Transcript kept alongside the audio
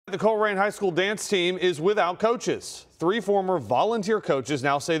The Colerain High School dance team is without coaches. 3 former volunteer coaches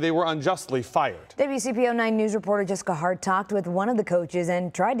now say they were unjustly fired. WCPO 9 News reporter Jessica Hart talked with one of the coaches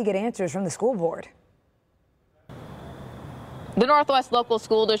and tried to get answers from the school board. The Northwest Local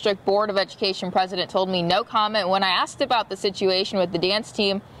School District Board of Education president told me no comment when I asked about the situation with the dance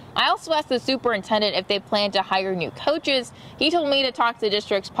team. I also asked the superintendent if they plan to hire new coaches. He told me to talk to the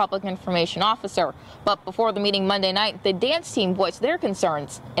district's public information officer. But before the meeting Monday night, the dance team voiced their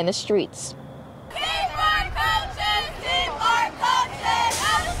concerns in the streets. Keep our coaches! Keep our coaches!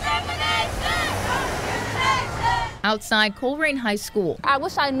 No discrimination! No discrimination! Outside Colerain High School, I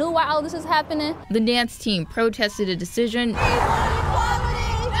wish I knew why all this is happening. the dance team protested a decision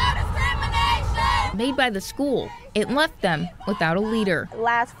made by the school. It left them without a leader.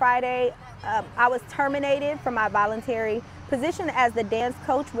 Last Friday, I was terminated from my voluntary position as the dance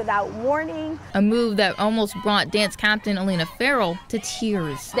coach without warning. A move that almost brought dance captain Elena Farrell to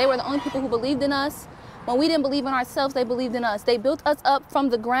tears. They were the only people who believed in us. When we didn't believe in ourselves, they believed in us. They built us up from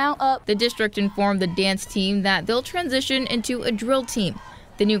the ground up. The district informed the dance team that they'll transition into a drill team.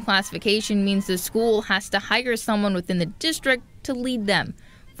 The new classification means the school has to hire someone within the district to lead them.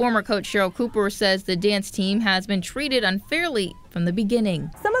 Former coach Cheryl Cooper says the dance team has been treated unfairly from the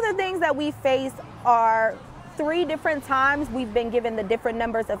beginning. Some of the things that we face are 3 different times we've been given the different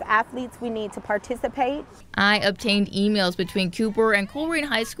numbers of athletes we need to participate. I obtained emails between Cooper and Colerain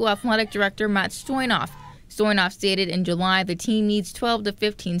High School athletic director Matt Stoynoff. Stoynoff stated in July the team needs 12 to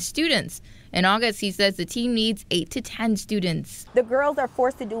 15 students. In August, he says the team needs 8 to 10 students. The girls are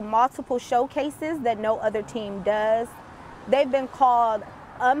forced to do multiple showcases that no other team does. They've been called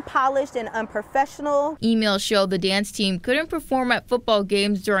unpolished and unprofessional. Emails show the dance team couldn't perform at football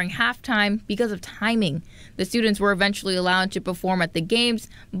games during halftime because of timing. The students were eventually allowed to perform at the games,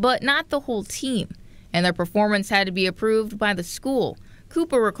 but not the whole team. And their performance had to be approved by the school.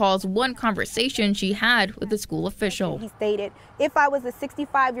 Cooper recalls one conversation she had with the school official. He stated, if I was a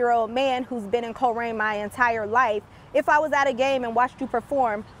 65-year-old man who's been in Colerain my entire life, if I was at a game and watched you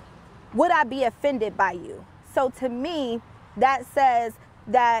perform, would I be offended by you? So to me, that says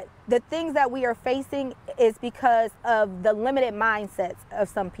that the things that we are facing is because of the limited mindsets of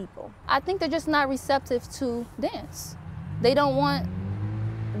some people. I think they're just not receptive to dance. They don't want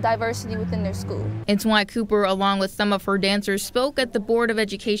diversity within their school. It's why Cooper, along with some of her dancers, spoke at the Board of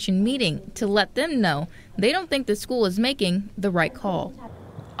Education meeting to let them know they don't think the school is making the right call.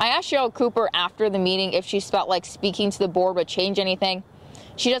 I asked Cheryl Cooper after the meeting if she felt like speaking to the board would change anything.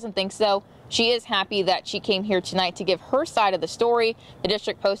 She doesn't think so. She is happy that she came here tonight to give her side of the story. The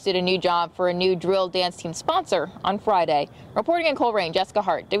district posted a new job for a new drill dance team sponsor on Friday. Reporting in Colerain, Jessica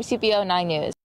Hart, WCPO 9 News.